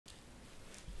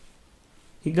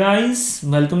Hey guys,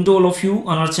 welcome to all of you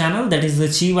on our channel, that is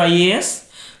Achieve IAS.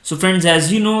 So friends,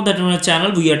 as you know that on our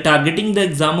channel we are targeting the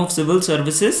exam of civil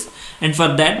services, and for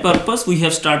that purpose we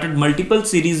have started multiple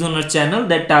series on our channel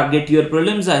that target your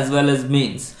prelims as well as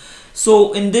mains.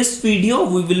 So in this video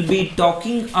we will be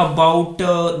talking about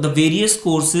the various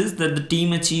courses that the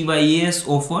team Achieve IAS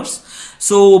offers.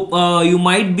 So you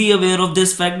might be aware of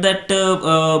this fact that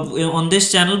on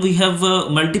this channel we have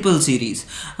multiple series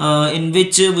in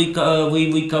which we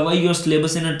cover your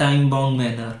syllabus in a time bound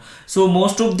manner. So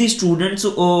most of the students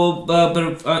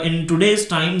in today's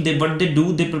time, what they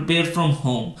do, they prepare from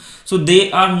home. So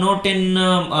they are not in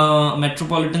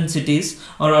metropolitan cities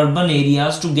or urban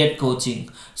areas to get coaching.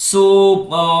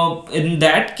 So in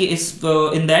that case,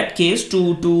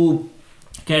 to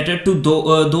cater to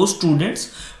those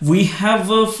students, we have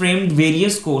framed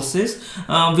various courses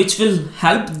which will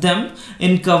help them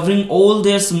in covering all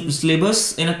their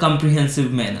syllabus in a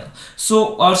comprehensive manner.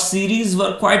 So our series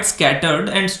were quite scattered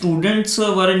and students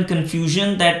were in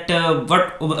confusion that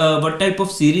what type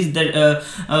of series that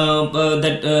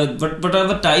what are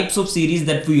the types of series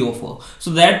that we offer.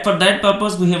 So that for that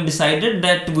purpose we have decided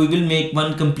that we will make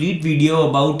one complete video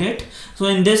about it. So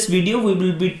in this video we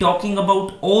will be talking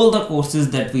about all the courses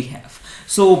that we have.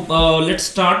 So let's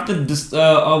start with this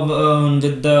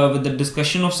with the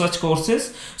discussion of such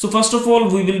courses. So first of all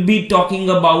we will be talking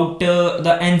about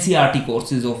the NCERT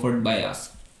courses offered by us.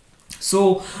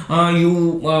 So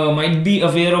you might be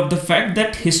aware of the fact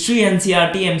that History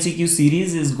NCERT MCQ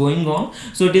series is going on.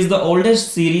 So it is the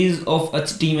oldest series of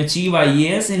Team Achieve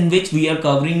IAS, in which we are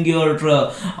covering your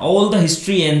all the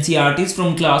history NCERTs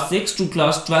from class 6 to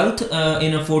class 12th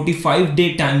in a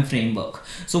 45-day time framework.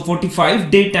 So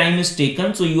 45-day time is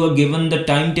taken. So you are given the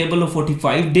timetable of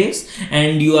 45 days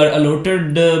and you are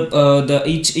allotted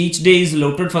each day is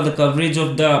allotted for the coverage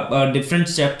of the different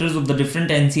chapters of the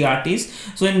different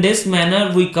NCERTs. So in this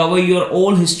manner we cover your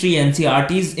all history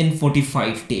NCERTs in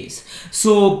 45 days.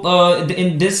 So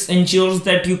in this ensures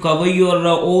that you cover your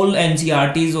all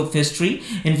NCERTs of history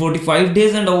in 45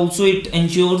 days, and also it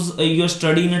ensures your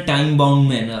study in a time bound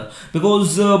manner,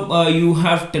 because you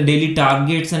have daily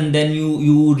targets and then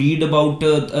you read about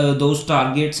those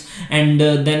targets, and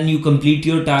then you complete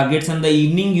your targets, and the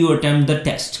evening you attempt the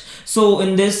test. So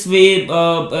in this way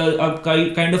a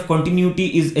kind of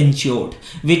continuity is ensured,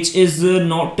 which is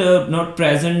not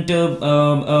present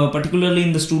particularly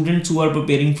in the students who are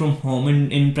preparing from home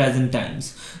in present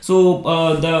times. So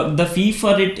the fee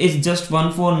for it is just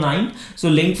 149. So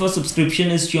link for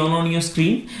subscription is shown on your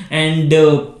screen, and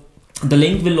the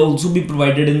link will also be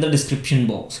provided in the description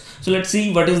box. So let's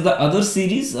see what is the other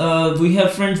series we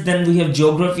have, friends. Then we have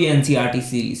Geography NCERT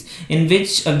series, in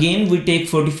which again we take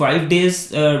 45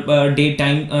 days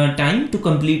time to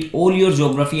complete all your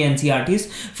Geography NCERTs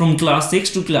from class 6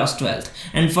 to class 12th,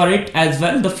 and for it as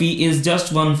well the fee is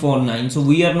just 149. So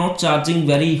we are not charging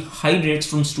very high rates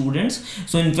from students.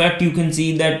 So in fact you can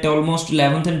see that almost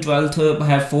 11th and 12th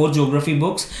have 4 geography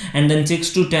books, and then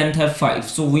 6th to 10th have 5.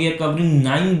 So we are covering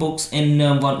 9 books in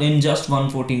just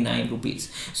 149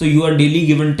 rupees. So you are daily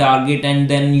given target, and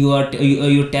then your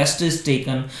test is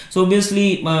taken. So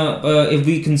obviously if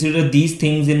we consider these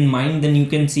things in mind, then you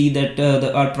can see that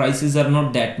our prices are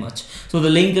not that much. So the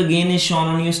link again is shown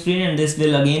on your screen, and this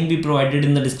will again be provided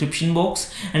in the description box.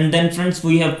 And then friends,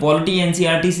 we have Polity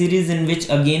NCERT series, in which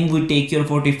again we take your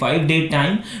 45-day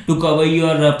time to cover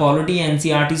your Polity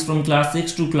NCERTs from class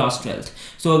 6 to class 12th.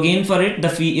 So again for it the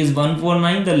fee is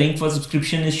 149. The link for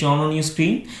subscription is shown on your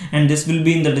screen, and this will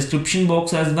be in the description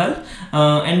box as well.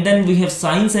 And then we have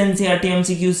Science NCERT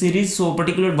MCQ series. So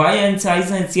particular why Science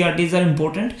NCERTs are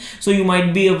important. So you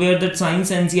might be aware that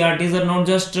Science NCERTs are not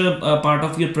just part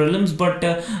of your prelims, but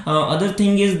other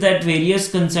thing is that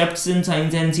various concepts in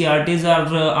Science NCERTs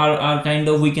are kind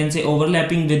of, we can say,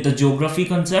 overlapping with the geography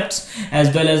concepts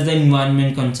as well as the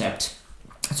environment concepts.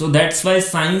 So that's why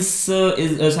science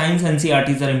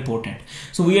NCERTs are important.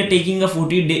 So we are taking a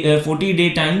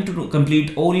 40-day time to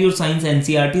complete all your science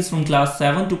NCERTs from class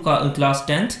 7 to class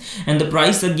 10th, and the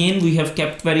price again we have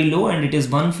kept very low, and it is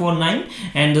 149,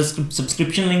 and the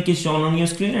subscription link is shown on your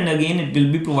screen, and again it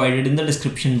will be provided in the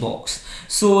description box.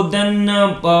 So then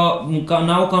now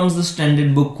comes the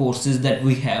standard book courses that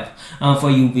we have for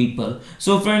you people.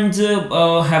 So friends,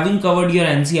 having covered your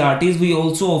NCERTs, we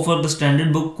also offer the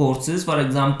standard book courses. For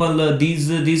example, example,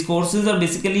 these courses are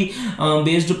basically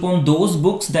based upon those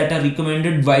books that are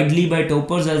recommended widely by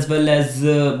toppers as well as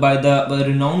by the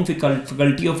renowned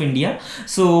faculty of India.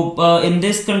 So in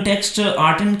this context,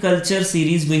 art and culture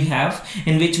series we have,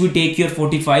 in which we take your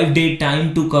 45-day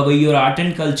time to cover your art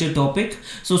and culture topic.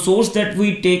 So source that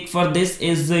we take for this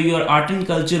is your art and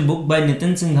culture book by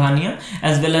Nitin Singhania,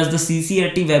 as well as the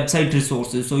CCRT website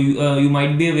resources. So you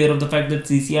might be aware of the fact that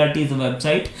CCRT is a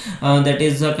website that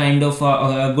is a kind of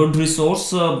a good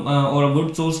resource or a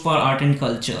good source for art and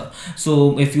culture,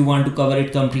 so if you want to cover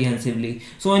it comprehensively.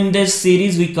 So in this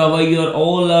series we cover your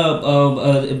all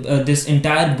this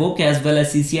entire book as well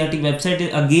as CCRT website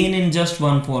again in just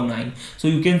 149. So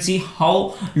you can see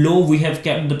how low we have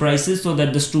kept the prices, so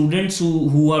that the students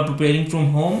who are preparing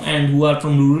from home and who are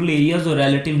from rural areas or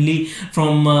relatively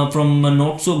from a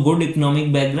not so good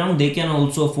economic background, they can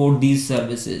also afford these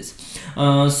services.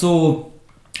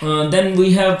 Then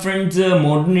we have, friends,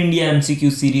 Modern India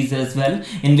MCQ series as well,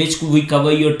 in which we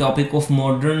cover your topic of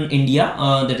modern India,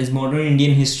 that is modern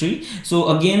Indian history.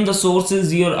 So again the source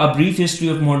is your A Brief History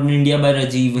of Modern India by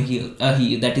Rajiv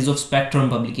Ahir, that is of Spectrum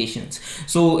Publications.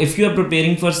 So if you are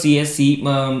preparing for CSE,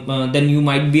 then you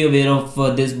might be aware of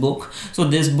this book. So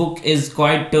this book is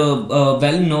quite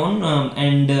well known,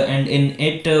 and in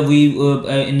it your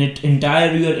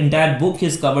entire book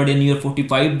is covered in your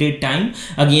 45-day time.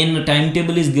 Again, a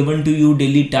timetable is given to you,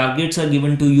 daily targets are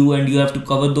given to you, and you have to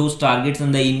cover those targets,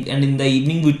 and in the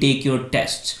evening we take your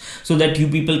tests, so that you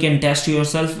people can test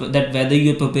yourself that whether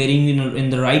you're preparing in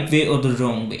the right way or the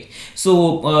wrong way.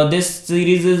 So this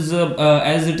series is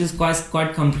as it is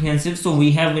quite comprehensive, so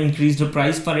we have increased the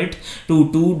price for it to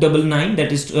 299,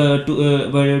 that is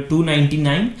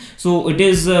 299. So it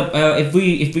is if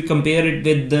we compare it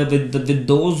with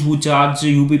those who charge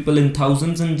you people in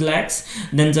thousands and lakhs,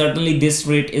 then certainly this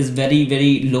rate is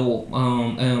very low,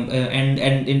 and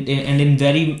in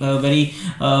very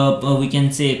we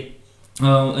can say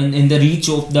in the reach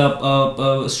of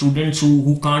the students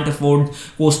who can't afford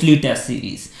costly test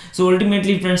series. So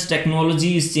ultimately, friends,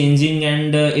 technology is changing,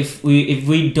 and if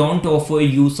we don't offer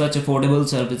you such affordable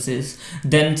services,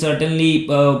 then certainly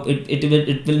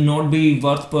it will not be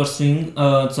worth pursuing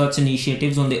such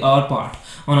initiatives on our part,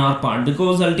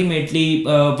 because ultimately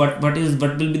what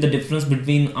will be the difference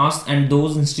between us and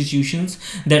those institutions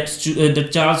that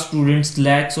charge students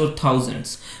lakhs or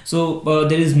thousands. So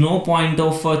there is no point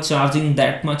of charging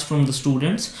that much from the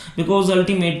students, because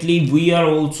ultimately we are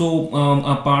also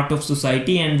a part of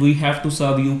society, and we have to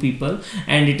serve you people,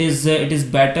 and it is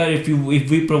better if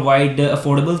we provide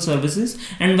affordable services.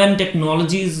 And when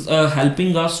technology is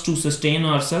helping us to sustain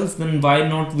ourselves, then why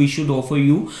not we should offer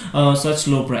you such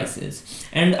low prices.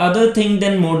 And other thing,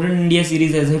 then Modern India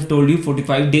series, as I have told you,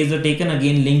 45 days are taken.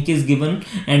 Again, link is given,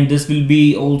 and this will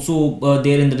be also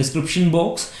there in the description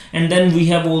box. And then we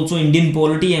have also Indian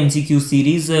Polity MCQ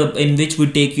series, in which we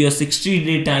take your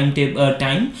 60-day time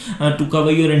to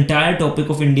cover your entire topic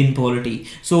of Indian polity.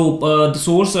 So the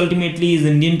source ultimately is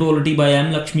Indian Polity by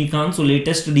M. Lakshmikant. So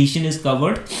latest edition is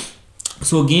covered.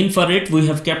 So again, for it we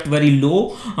have kept very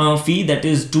low fee, that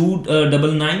is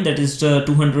 299, that is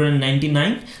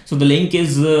 299. So the link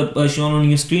is shown on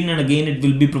your screen, and again it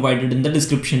will be provided in the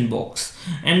description box.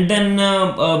 And then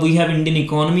we have Indian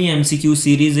Economy MCQ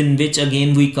series, in which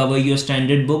again we cover your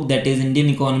standard book, that is Indian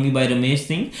Economy by Ramesh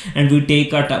Singh, and we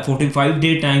take a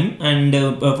 45-day time, and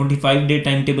 45-day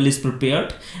timetable is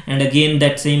prepared, and again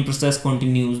that same process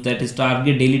continues, that is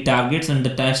daily targets and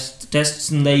the tests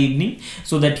in the evening,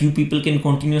 so that you people can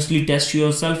continuously test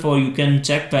yourself, or you can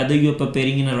check whether you are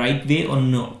preparing in a right way or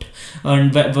not,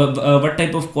 and what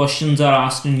type of questions are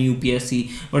asked in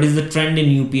UPSC, what is the trend in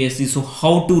UPSC. So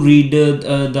how to read the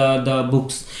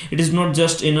books. It is not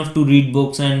just enough to read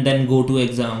books and then go to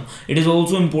exam. It is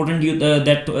also important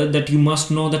that you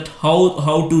must know that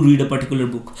how to read a particular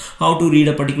book, how to read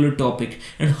a particular topic,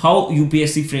 and how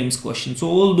UPSC frames questions. So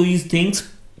all these things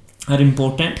are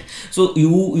important. So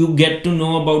you get to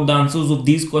know about the answers of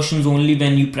these questions only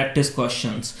when you practice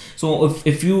questions. So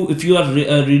if you are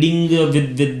reading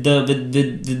with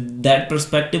that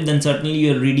perspective, then certainly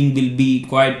your reading will be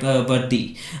quite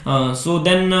worthy. So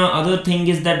then other thing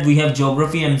is that we have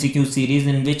Geography MCQ series,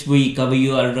 in which we cover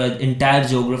your entire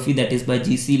geography, that is by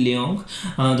GC Leong.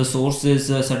 The source is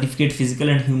Certificate Physical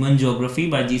and Human Geography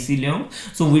by GC Leong.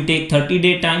 So we take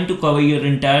 30-day time to cover your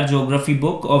entire geography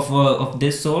book of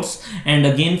this source. course, and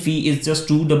again fee is just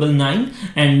 299,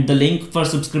 and the link for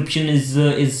subscription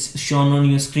is shown on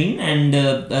your screen, and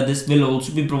this will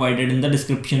also be provided in the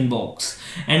description box.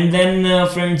 And then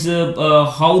friends,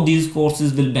 how these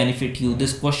courses will benefit you,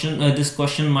 this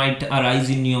question might arise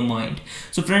in your mind.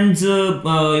 So friends,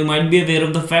 you might be aware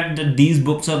of the fact that these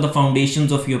books are the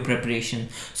foundations of your preparation.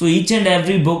 So each and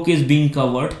every book is being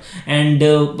covered, and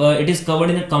it is covered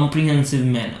in a comprehensive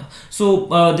manner.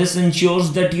 So this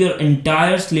ensures that your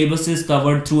entire syllabus is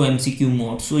covered through MCQ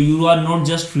mode. So you are not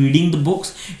just reading the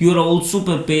books, you are also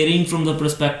preparing from the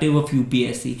perspective of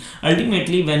UPSC.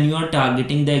 Ultimately, when you are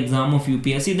targeting the exam of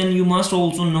UPSC, then you must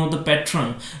also know the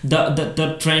pattern,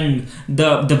 the trend,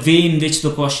 the way in which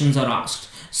the questions are asked.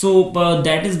 So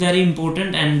that is very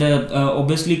important, and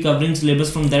obviously covering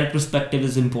syllabus from that perspective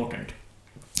is important.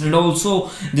 And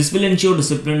also this will ensure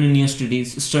discipline in your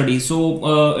studies.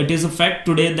 So it is a fact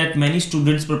today that many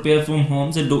students prepare from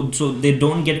home, so they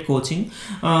don't get coaching,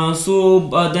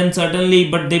 then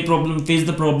certainly, but they face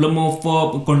the problem of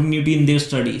continuity in their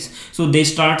studies. So they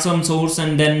start some source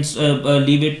and then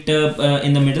leave it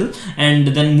in the middle, and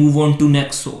then move on to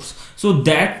next source. So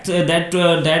that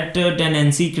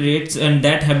tendency creates, and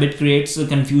that habit creates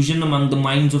confusion among the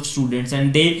minds of students,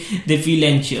 and they feel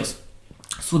anxious.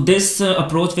 So this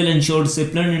approach will ensure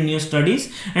discipline in your studies,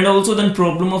 and also then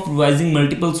problem of revising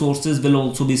multiple sources will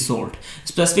also be solved.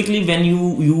 Specifically when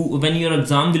when your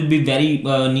exam will be very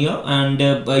near, and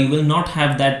you will not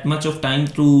have that much of time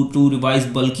to revise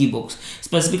bulky books.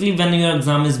 Specifically when your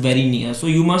exam is very near, so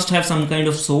you must have some kind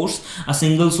of source, a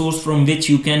single source from which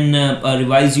you can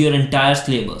revise your entire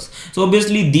syllabus. So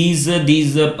obviously these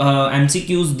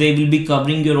MCQs, they will be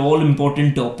covering your all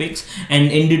important topics, and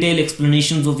in detail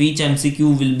explanations of each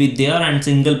MCQ will be there, and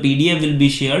single PDF will be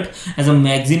shared as a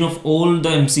magazine of all the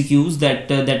MCQs that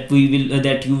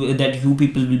you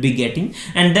people will be getting,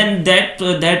 and then that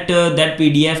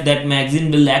PDF, that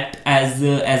magazine will act as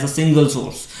a single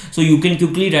source. So you can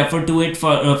quickly refer to it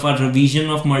for revision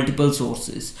of multiple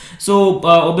sources. So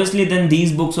obviously then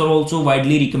these books are also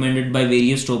widely recommended by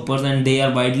various toppers, and they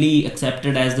are widely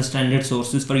accepted as the standard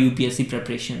sources for UPSC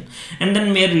preparation. And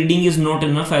then mere reading is not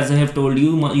enough, as I have told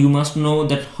you. You must know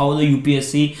that how the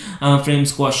UPSC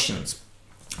frames questions.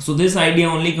 So this idea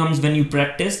only comes when you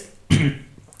practice.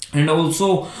 And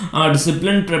also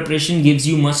disciplined preparation gives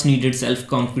you much needed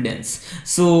self-confidence.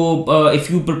 So if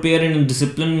you prepare in a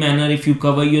disciplined manner, if you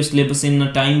cover your syllabus in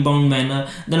a time-bound manner,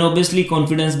 then obviously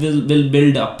confidence will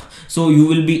build up. So you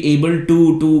will be able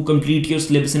to complete your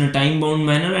syllabus in a time-bound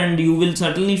manner, and you will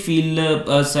certainly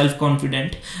feel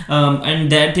self-confident, and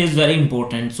that is very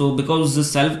important. So because the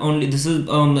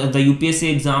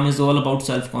UPSC exam is all about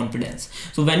self-confidence.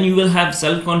 So when you will have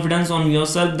self-confidence on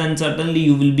yourself, then certainly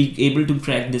you will be able to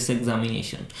crack this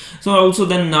examination. So also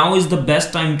then now is the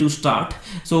best time to start.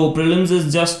 So prelims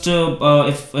is just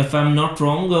if I'm not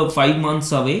wrong 5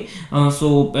 months away.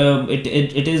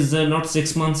 It is not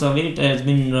 6 months away. It has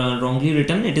been wrongly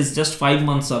written. It is just 5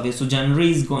 months away. So January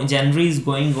is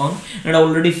going on, and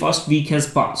already first week has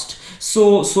passed.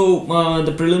 So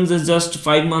the prelims is just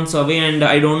 5 months away, and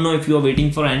I don't know if you are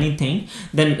waiting for anything.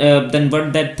 Then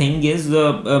what that thing is,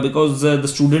 because the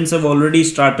students have already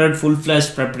started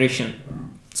full-fledged preparation.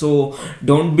 So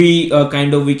don't be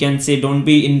we can say, don't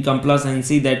be in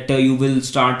complacency that you will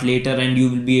start later and you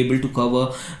will be able to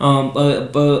cover.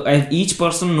 Each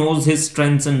person knows his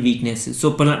strengths and weaknesses,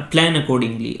 so plan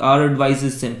accordingly. Our advice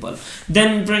is simple.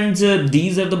 Then friends,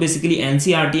 these are the basically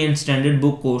NCERT and standard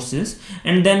book courses,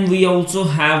 and then we also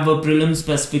have prelim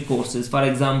specific courses. For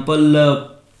example,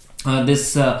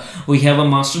 we have a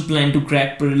master plan to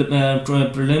crack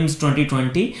prelims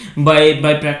 2020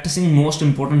 by practicing most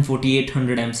important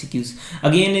 4800 MCQs.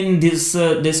 Again, in this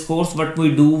course, what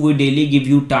we do, we daily give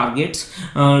you targets.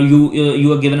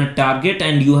 You are given a target,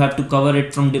 and you have to cover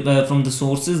it from the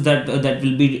sources that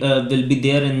will be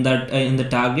there in the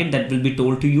target that will be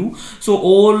told to you. So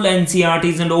all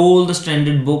NCERTs and all the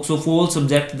standard books of all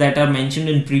subjects that are mentioned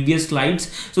in previous slides,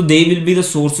 so they will be the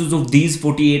sources of these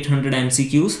 4800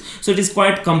 MCQs. So it is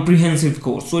quite comprehensive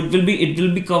course. So it will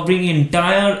be covering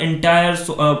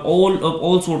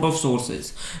all sort of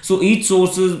sources. So each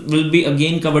sources will be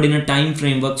again covered in a time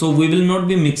framework. So we will not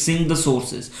be mixing the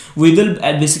sources. We will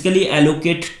basically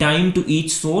allocate time to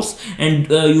each source, and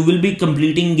you will be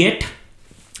completing it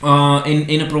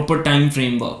in a proper time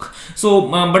framework. So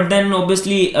but then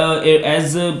obviously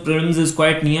as prelims is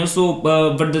quite near, so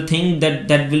but the thing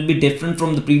that will be different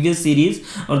from the previous series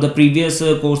or the previous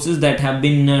courses that have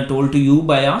been told to you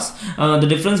by us, the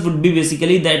difference would be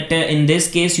basically that in this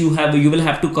case you will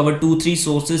have to cover 2-3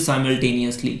 sources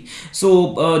simultaneously.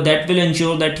 So that will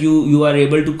ensure that you are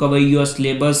able to cover your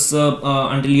syllabus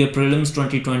until your prelims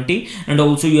 2020, and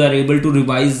also you are able to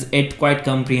revise it quite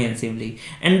comprehensively.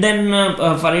 And then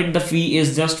for it, the fee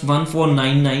is just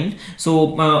 1499.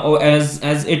 So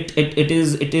as it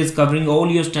is covering all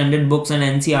your standard books and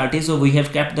NCERT, so we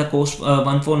have kept the cost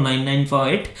 1499 for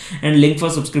it, and link for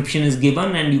subscription is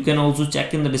given, and you can also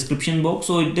check in the description box.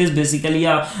 So it is basically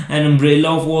an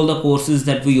umbrella of all the courses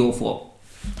that we offer.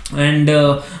 And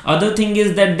other thing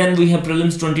is that then we have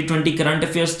prelims 2020 current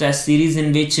affairs test series,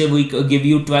 in which we give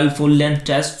you 12 full length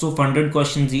tests of 100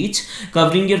 questions each,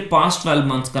 covering your past 12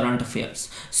 months current affairs.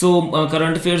 So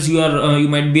current affairs, you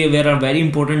might be aware, are very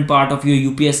important part of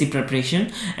your UPSC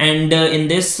preparation. And in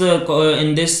this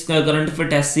current affair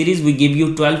test series, we give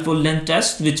you 12 full length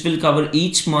tests which will cover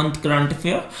each month current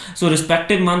affair. So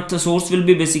respective month, the source will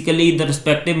be basically the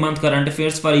respective month current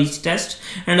affairs for each test,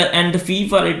 and the fee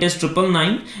for it is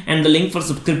 999, and the link for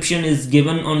subscription is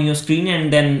given on your screen,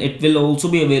 and then it will also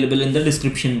be available in the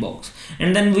description box.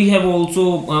 And then we have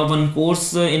also one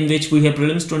course in which we have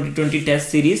prelims 2020 test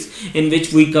series, in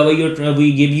which we cover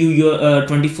we give you your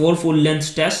 24 full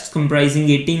length tests comprising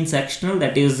 18 sectional,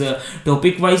 that is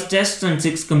topic wise tests, and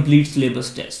 6 complete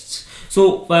syllabus tests.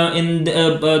 So in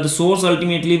the source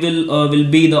ultimately will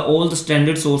be all the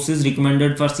standard sources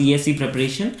recommended for CSE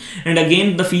preparation, and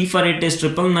again the fee for it is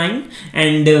 999,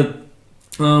 and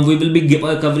we will be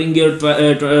covering your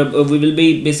we will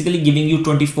be basically giving you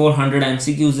 2400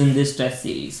 MCQs in this test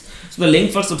series. So the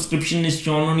link for subscription is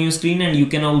shown on your screen, and you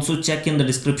can also check in the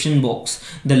description box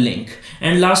the link.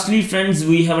 And lastly friends,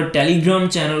 we have a Telegram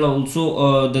channel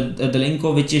also, the link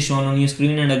of which is shown on your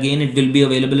screen, and again it will be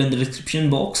available in the description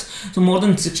box. So more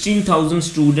than 16,000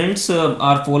 students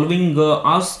are following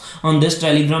us on this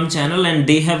Telegram channel, and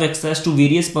they have access to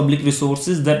various public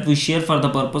resources that we share for the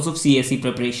purpose of CSE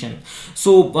preparation.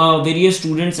 So various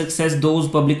students access those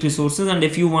public resources, and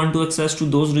if you want to access to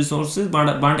those resources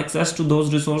but want access to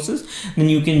those resources, then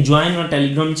you can join our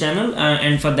Telegram channel,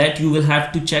 and for that you will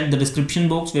have to check the description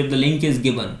box where the link is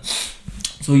given.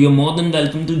 So you're more than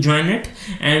welcome to join it.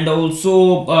 And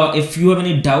also if you have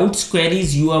any doubts,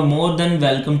 queries, you are more than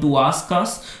welcome to ask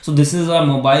us. So this is our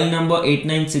mobile number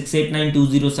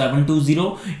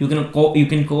 8968920720. You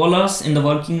can call us in the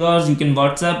working hours, you can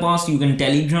WhatsApp us, you can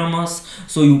Telegram us.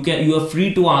 So you are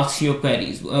free to ask your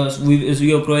queries. So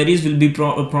your queries will be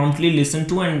promptly listened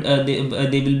to, and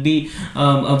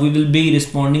we will be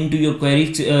responding to your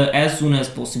queries as soon as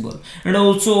possible. And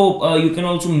also you can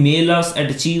also mail us at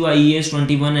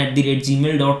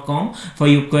achieveias21@gmail.com for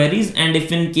your queries. And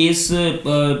if in case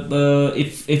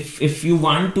if you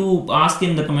want to ask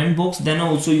in the comment box, then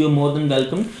also you are more than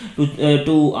welcome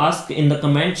to ask in the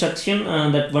comment section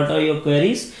that what are your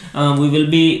queries. We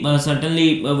will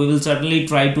certainly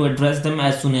try to address them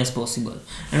as soon as possible.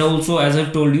 And also, as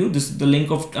I've told you, this is the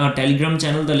link of our Telegram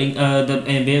channel, the link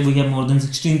where we have more than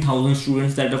 16,000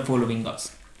 students that are following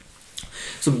us.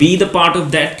 So be the part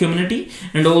of that community.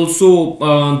 And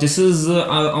also this is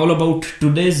all about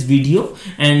today's video.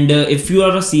 And if you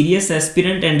are a serious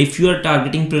aspirant, and if you are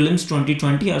targeting prelims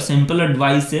 2020, our simple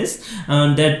advice is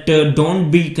that don't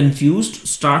be confused,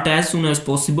 start as soon as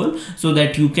possible, so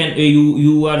that you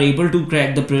are able to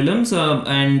crack the prelims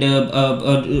and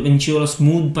ensure a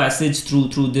smooth passage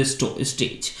through this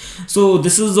stage. So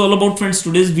this is all about, friends,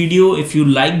 today's video. If you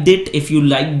liked it, if you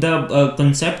liked the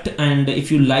concept, and if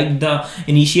you liked the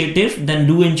initiative, then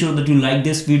do ensure that you like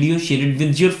this video, share it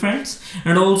with your friends,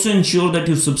 and also ensure that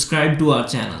you subscribe to our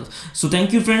channel. So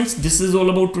thank you, friends. This is all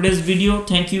about today's video.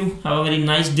 Thank you. Have a very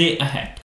nice day ahead.